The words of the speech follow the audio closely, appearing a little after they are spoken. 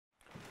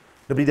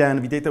Dobrý den,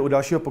 vítejte u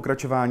dalšího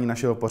pokračování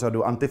našeho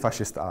pořadu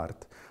Antifašist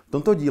Art. V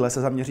tomto díle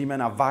se zaměříme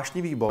na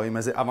vášnivý boj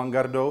mezi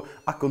avantgardou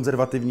a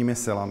konzervativními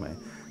silami.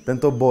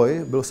 Tento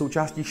boj byl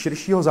součástí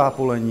širšího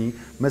zápolení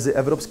mezi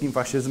evropským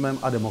fašismem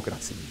a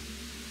demokracií.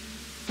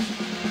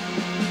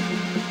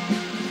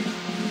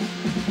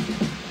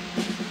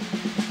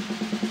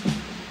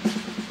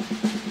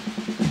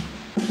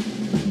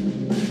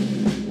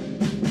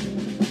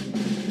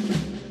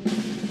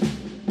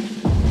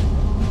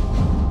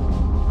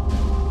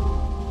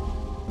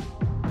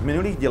 V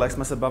minulých dílech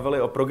jsme se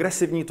bavili o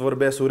progresivní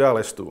tvorbě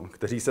surrealistů,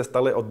 kteří se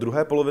stali od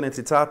druhé poloviny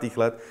 30.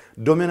 let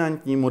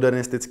dominantním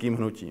modernistickým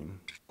hnutím.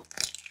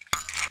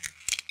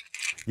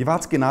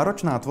 Divácky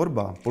náročná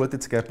tvorba,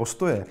 politické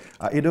postoje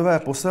a ideové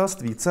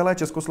poselství celé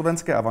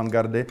československé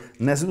avantgardy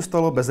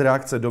nezůstalo bez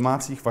reakce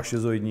domácích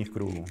fašizoidních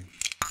kruhů.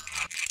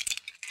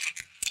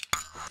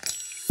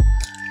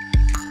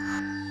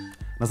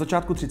 Na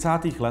začátku 30.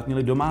 let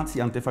měli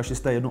domácí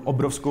antifašisté jednu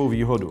obrovskou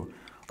výhodu.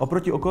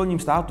 Oproti okolním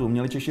státům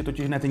měli Češi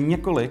totiž hned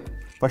několik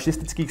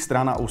fašistických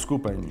stran a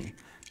uskupení.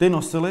 Ty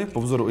nosily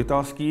po vzoru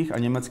italských a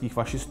německých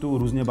fašistů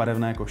různě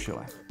barevné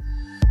košile.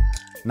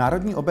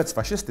 Národní obec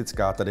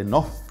fašistická, tedy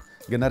NOF,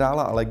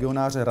 generála a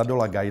legionáře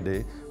Radola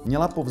Gajdy,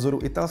 měla po vzoru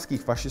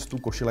italských fašistů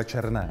košile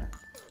černé.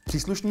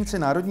 Příslušníci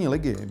Národní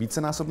ligy,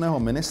 vícenásobného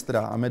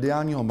ministra a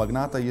mediálního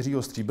magnáta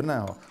Jiřího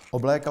Stříbrného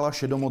oblékala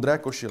šedomodré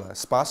košile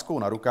s páskou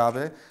na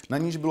rukávě, na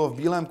níž bylo v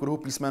bílém kruhu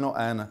písmeno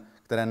N,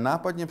 které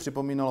nápadně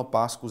připomínalo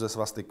pásku se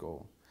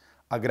svastikou.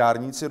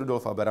 Agrárníci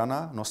Rudolfa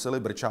Berana nosili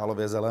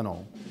brčálově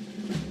zelenou.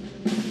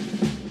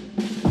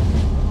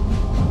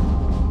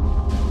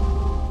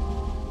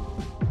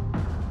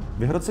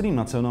 Vyhroceným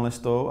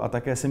nacionalistou a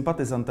také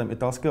sympatizantem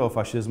italského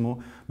fašismu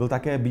byl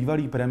také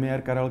bývalý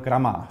premiér Karel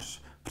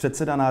Kramář,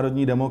 předseda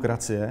národní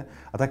demokracie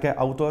a také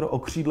autor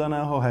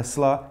okřídleného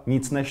hesla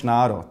Nic než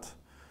národ.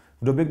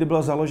 V době, kdy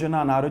byla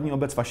založena národní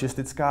obec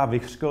fašistická,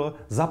 vykřikl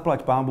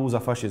zaplať pánbůh za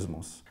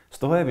fašismus. Z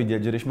toho je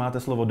vidět, že když máte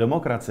slovo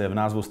demokracie v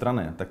názvu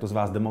strany, tak to z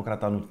vás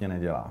demokrata nutně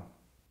nedělá.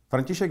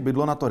 František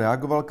Bydlo na to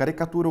reagoval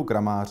karikaturou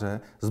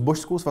Kramáře s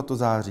božskou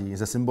svatozáří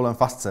se symbolem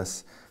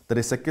fasces,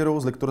 tedy sekirou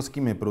s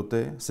liktorskými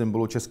pruty,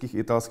 symbolu českých i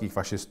italských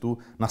fašistů,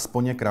 na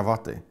sponě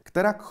kravaty,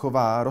 která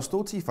chová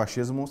rostoucí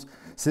fašismus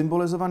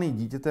symbolizovaný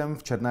dítětem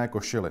v černé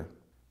košili.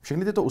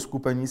 Všechny tyto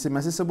uskupení si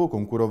mezi sebou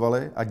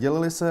konkurovaly a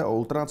dělili se o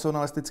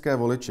ultranacionalistické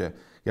voliče,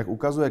 jak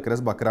ukazuje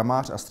kresba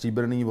Kramář a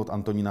Stříbrný od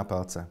Antonína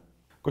Pelce.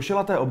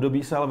 Košilaté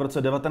období se ale v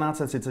roce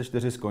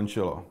 1934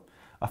 skončilo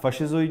a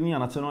fašizoidní a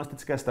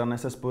nacionalistické strany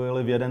se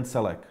spojily v jeden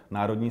celek,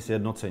 národní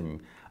sjednocení,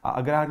 a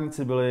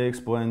agrárníci byli jejich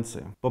spojenci.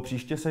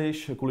 Popříště se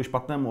již kvůli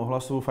špatnému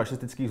ohlasu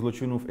fašistických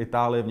zločinů v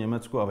Itálii, v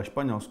Německu a ve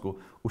Španělsku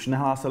už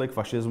nehlásili k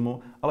fašismu,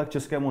 ale k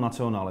českému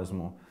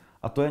nacionalismu.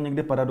 A to je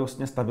někdy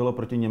paradoxně stavilo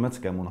proti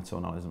německému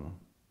nacionalismu.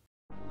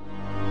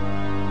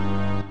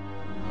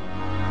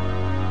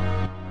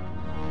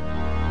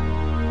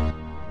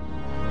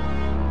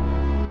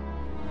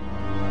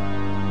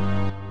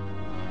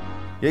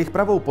 Jejich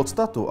pravou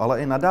podstatu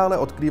ale i nadále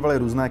odkrývaly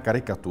různé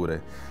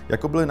karikatury,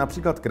 jako byly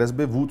například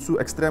kresby vůdců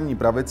extrémní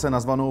pravice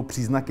nazvanou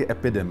Příznaky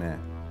epidemie,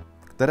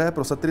 které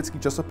pro satirický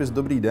časopis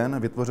Dobrý den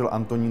vytvořil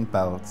Antonín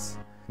Pelc.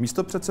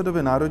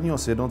 Místopředsedovi Národního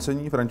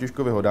sjednocení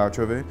Františkovi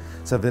Hodáčovi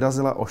se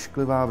vyrazila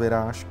ošklivá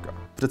vyrážka.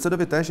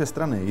 Předsedovi téže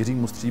strany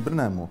Jiřímu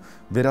Stříbrnému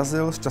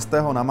vyrazil z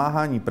častého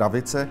namáhání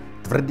pravice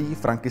tvrdý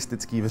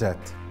frankistický vřet.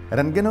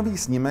 Rentgenový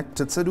snímek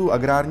předsedů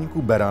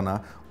agrárníků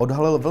Berana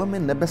odhalil velmi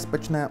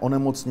nebezpečné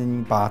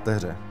onemocnění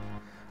páteře.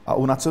 A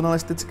u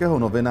nacionalistického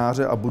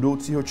novináře a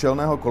budoucího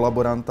čelného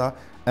kolaboranta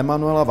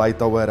Emanuela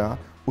Weitauera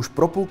už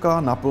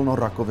propukala naplno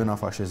rakovina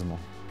fašismu.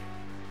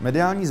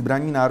 Mediální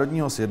zbraní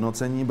národního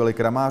sjednocení byly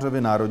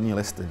Kramářovy národní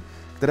listy,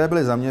 které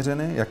byly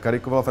zaměřeny, jak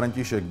karikoval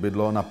František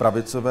Bydlo, na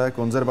pravicové,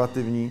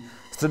 konzervativní,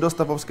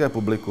 středostavovské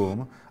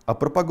publikum a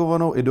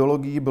propagovanou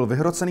ideologií byl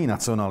vyhrocený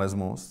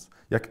nacionalismus,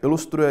 jak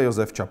ilustruje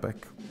Josef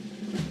Čapek.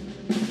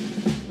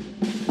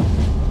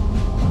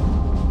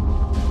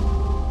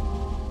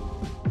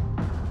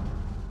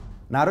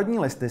 Národní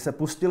listy se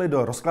pustily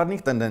do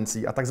rozkladných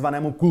tendencí a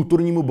takzvanému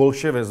kulturnímu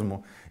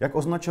bolševismu, jak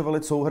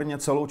označovali souhrnně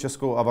celou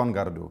českou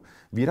avantgardu.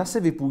 Výraz si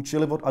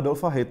vypůjčili od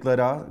Adolfa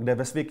Hitlera, kde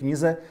ve své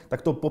knize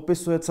takto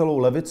popisuje celou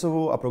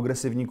levicovou a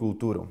progresivní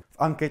kulturu. V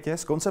anketě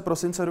z konce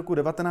prosince roku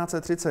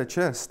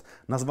 1936,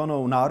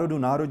 nazvanou Národu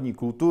národní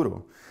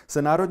kulturu,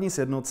 se Národní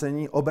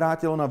sjednocení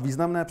obrátilo na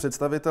významné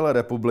představitele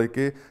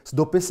republiky s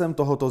dopisem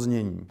tohoto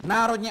znění.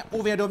 Národně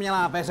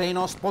uvědomělá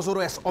veřejnost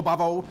pozoruje s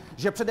obavou,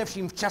 že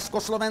především v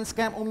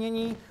československém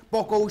umění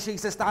pokouší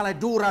se stále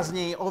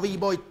důrazněji o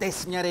výboj ty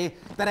směry,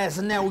 které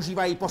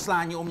zneužívají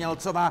poslání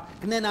umělcova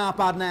k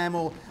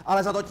nenápadnému,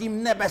 ale za to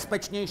tím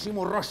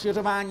nebezpečnějšímu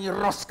rozšiřování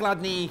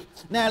rozkladných,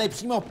 ne-li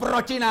přímo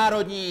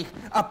protinárodních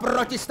a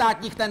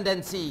protistátních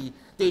tendencí.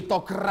 Tyto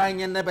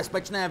krajně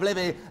nebezpečné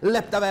vlivy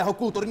leptavého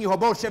kulturního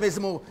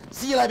bolševismu,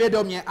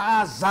 cílevědomě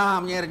a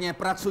záměrně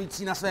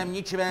pracující na svém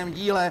ničivém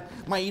díle,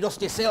 mají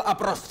dosti sil a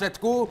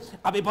prostředků,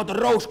 aby pod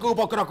rouškou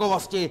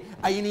pokrokovosti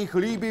a jiných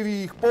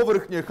líbivých,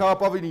 povrchně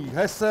chápavých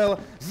hesel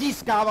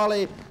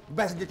získávali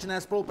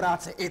bezděčné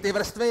spolupráci i ty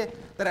vrstvy,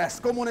 které s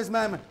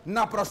komunismem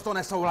naprosto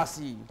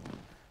nesouhlasí.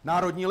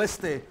 Národní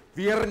listy,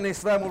 věrny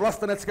svému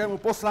vlasteneckému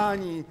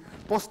poslání,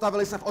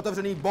 postavili se v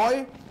otevřený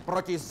boj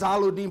proti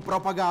záludným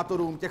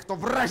propagátorům těchto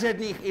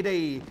vražedných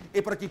ideí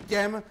i proti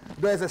těm,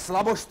 kdo je ze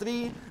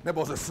slabožství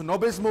nebo ze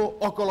snobismu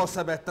okolo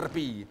sebe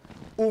trpí.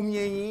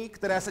 Umění,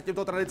 které se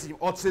těmto tradicím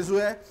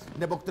odcizuje,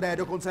 nebo které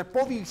dokonce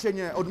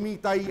povýšeně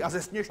odmítají a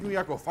zesměšňují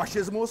jako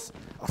fašismus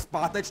a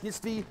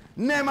zpátečnictví,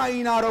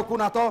 nemají nároku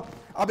na to,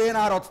 aby je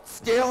národ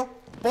ctil,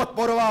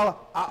 podporoval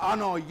a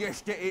ano,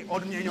 ještě i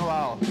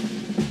odměňoval.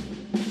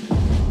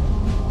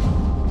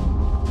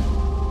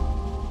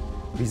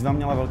 Výzva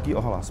měla velký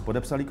ohlas.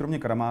 Podepsali kromě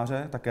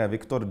Kramáře také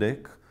Viktor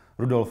Dyk,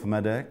 Rudolf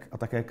Medek a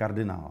také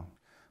kardinál.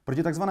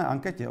 Proti tzv.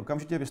 Anketě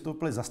okamžitě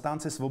vystoupili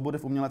zastánci svobody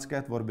v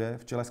umělecké tvorbě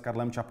v čele s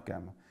Karlem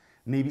Čapkem.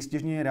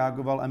 Nejvýstižněji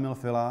reagoval Emil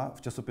Fila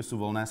v časopisu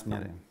Volné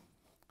směry.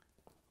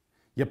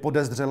 Je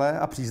podezřelé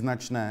a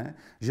příznačné,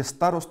 že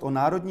starost o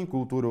národní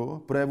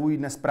kulturu projevují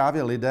dnes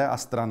právě lidé a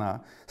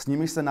strana, s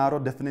nimiž se národ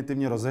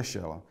definitivně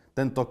rozešel.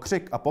 Tento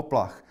křik a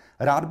poplach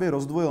rád by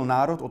rozdvojil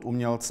národ od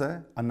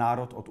umělce a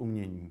národ od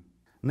umění.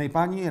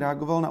 Nejpádněji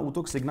reagoval na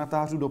útok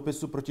signatářů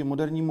dopisu proti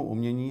modernímu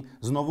umění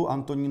znovu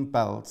Antonín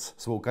Pelc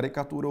svou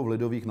karikaturou v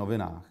Lidových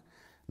novinách.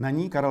 Na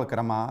ní Karel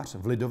Kramář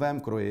v lidovém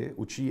kroji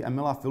učí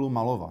Emila Filu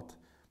malovat.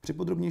 Při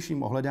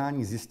podrobnějším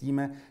ohledání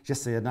zjistíme, že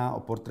se jedná o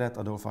portrét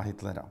Adolfa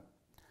Hitlera.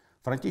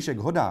 František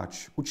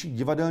Hodáč učí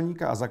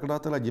divadelníka a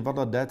zakladatele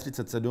divadla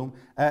D37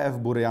 E.F.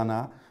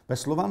 Buriana ve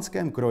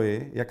slovanském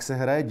kroji, jak se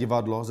hraje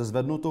divadlo se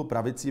zvednutou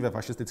pravicí ve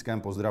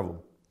fašistickém pozdravu.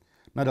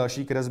 Na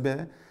další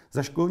kresbě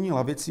za školní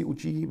lavicí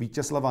učí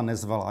Vítězslava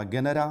Nezvala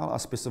generál a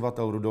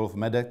spisovatel Rudolf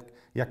Medek,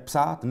 jak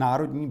psát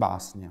národní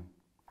básně.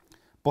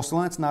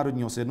 Poslanec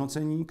Národního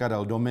sjednocení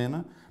Karel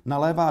Domin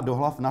nalévá do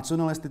hlav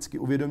nacionalisticky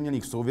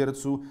uvědomělých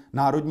souvěrců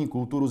národní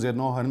kulturu z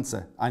jednoho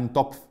hrnce, ein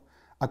Topf.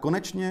 A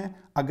konečně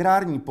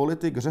agrární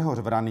politik Řehoř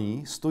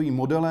Vraný stojí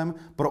modelem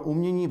pro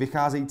umění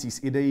vycházející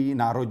z ideí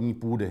národní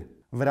půdy.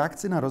 V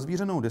reakci na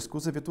rozvířenou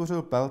diskuzi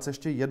vytvořil Pelc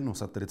ještě jednu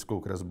satirickou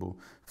kresbu,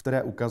 v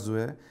které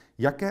ukazuje,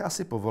 jaké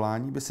asi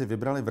povolání by si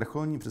vybrali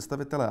vrcholní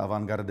představitelé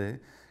avantgardy,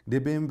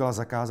 kdyby jim byla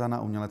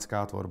zakázána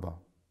umělecká tvorba.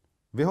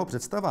 V jeho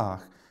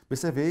představách by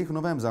se v jejich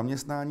novém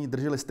zaměstnání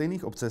drželi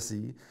stejných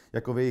obsesí,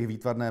 jako v jejich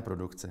výtvarné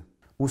produkci.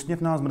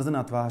 Úsměv nás mrze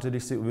na tváři,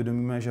 když si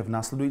uvědomíme, že v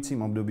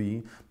následujícím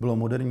období bylo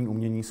moderní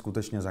umění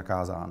skutečně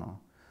zakázáno.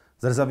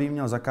 Zrzavý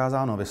měl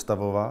zakázáno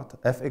vystavovat,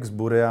 F.X.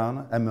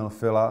 Burian, Emil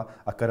Fila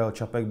a Karel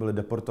Čapek byli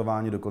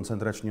deportováni do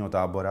koncentračního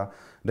tábora,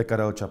 kde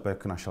Karel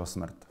Čapek našel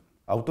smrt.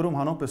 Autorům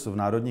hanopisu v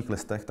Národních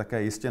listech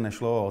také jistě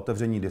nešlo o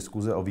otevření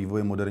diskuze o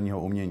vývoji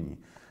moderního umění.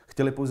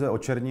 Chtěli pouze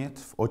očernit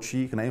v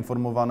očích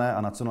neinformované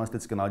a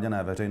nacionalisticky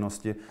naladěné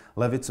veřejnosti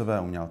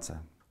levicové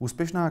umělce.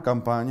 Úspěšná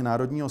kampaň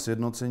Národního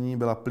sjednocení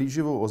byla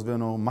plíživou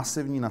ozvěnou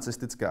masivní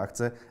nacistické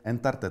akce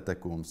Entartete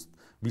Kunst,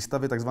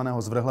 výstavy tzv.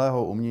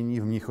 Zvrhlého umění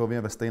v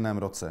Mnichově ve stejném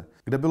roce,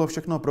 kde bylo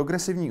všechno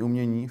progresivní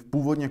umění v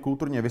původně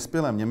kulturně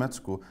vyspělém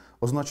Německu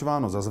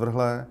označováno za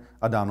zvrhlé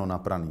a dáno na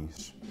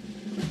pranýř.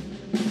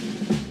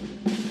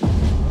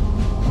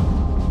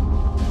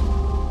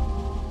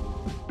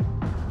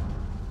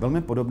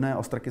 Velmi podobné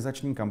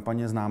ostrakizační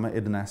kampaně známe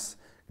i dnes,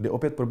 kdy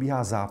opět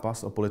probíhá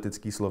zápas o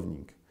politický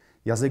slovník.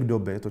 Jazyk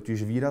doby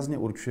totiž výrazně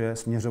určuje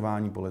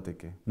směřování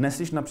politiky. Dnes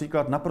již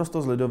například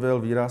naprosto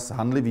zlidověl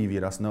hanlivý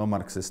výraz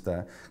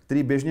neomarxisté,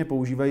 který běžně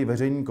používají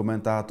veřejní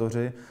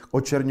komentátoři k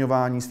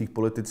očerňování svých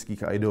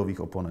politických a ideových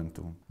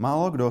oponentů.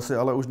 Málo kdo si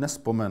ale už dnes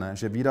vzpomene,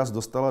 že výraz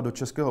dostala do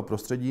českého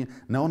prostředí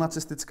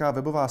neonacistická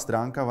webová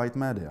stránka White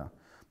Media,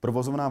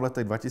 provozovaná v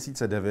letech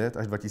 2009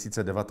 až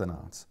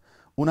 2019.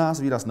 U nás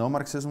výraz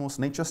neomarxismus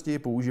nejčastěji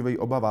používají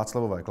oba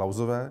Václavové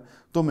Klausové,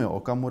 Tomio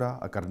Okamura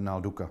a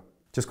kardinál Duka.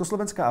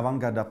 Československá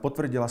avantgarda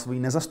potvrdila svoji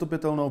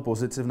nezastupitelnou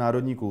pozici v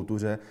národní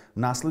kultuře v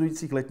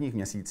následujících letních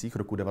měsících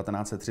roku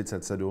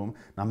 1937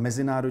 na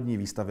mezinárodní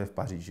výstavě v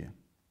Paříži.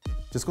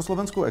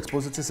 Československou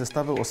expozici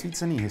sestavil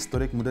osvícený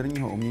historik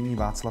moderního umění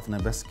Václav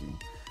Nebeský.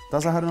 Ta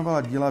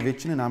zahrnovala díla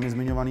většiny námi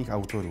zmiňovaných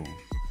autorů.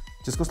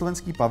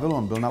 Československý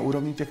pavilon byl na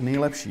úrovni těch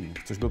nejlepších,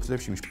 což byl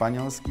především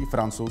španělský,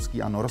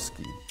 francouzský a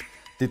norský.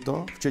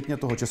 Tyto, včetně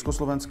toho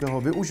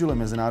československého, využili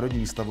mezinárodní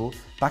výstavu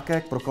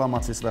také k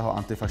proklamaci svého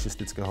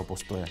antifašistického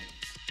postoje.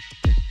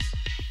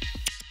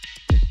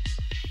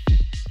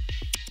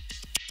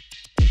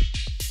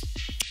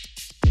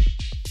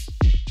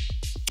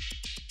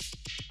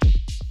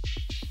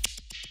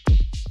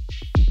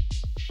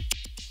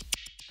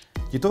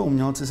 Tito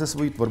umělci se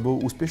svojí tvorbou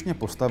úspěšně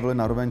postavili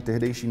na roveň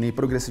tehdejší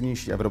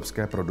nejprogresivnější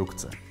evropské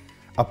produkce.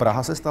 A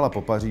Praha se stala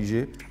po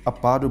Paříži a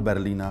pádu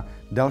Berlína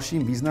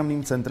dalším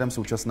významným centrem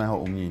současného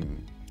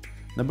umění.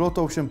 Nebylo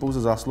to ovšem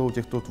pouze zásluhou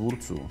těchto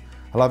tvůrců.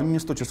 Hlavní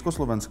město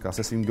Československa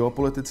se svým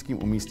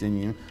geopolitickým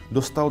umístěním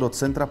dostal do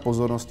centra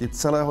pozornosti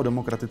celého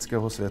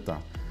demokratického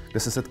světa, kde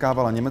se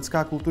setkávala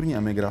německá kulturní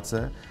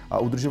emigrace a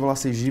udržovala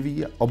si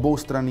živý,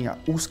 oboustranný a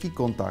úzký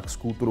kontakt s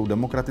kulturou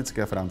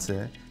demokratické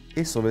Francie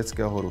i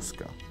sovětského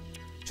Ruska.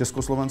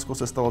 Československo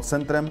se stalo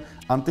centrem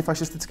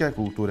antifašistické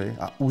kultury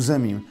a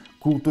územím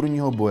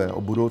kulturního boje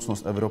o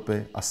budoucnost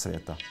Evropy a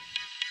světa.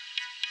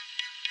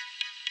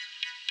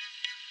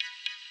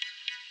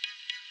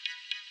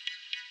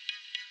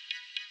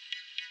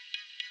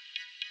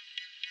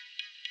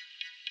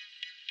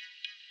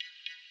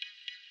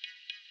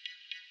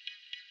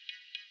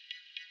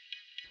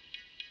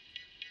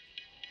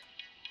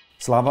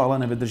 Sláva ale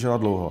nevydržela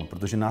dlouho,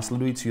 protože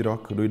následující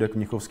rok dojde k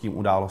mnichovským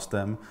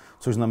událostem,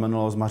 což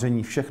znamenalo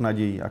zmaření všech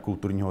nadějí a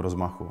kulturního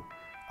rozmachu.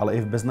 Ale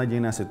i v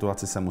beznadějné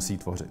situaci se musí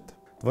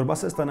tvořit. Tvorba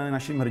se stane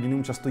našim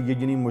hrdinům často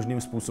jediným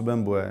možným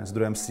způsobem boje,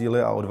 zdrojem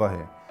síly a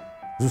odvahy.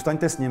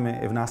 Zůstaňte s nimi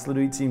i v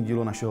následujícím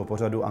dílu našeho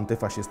pořadu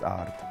Antifašist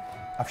Art.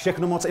 A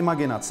všechno moc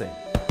imaginaci!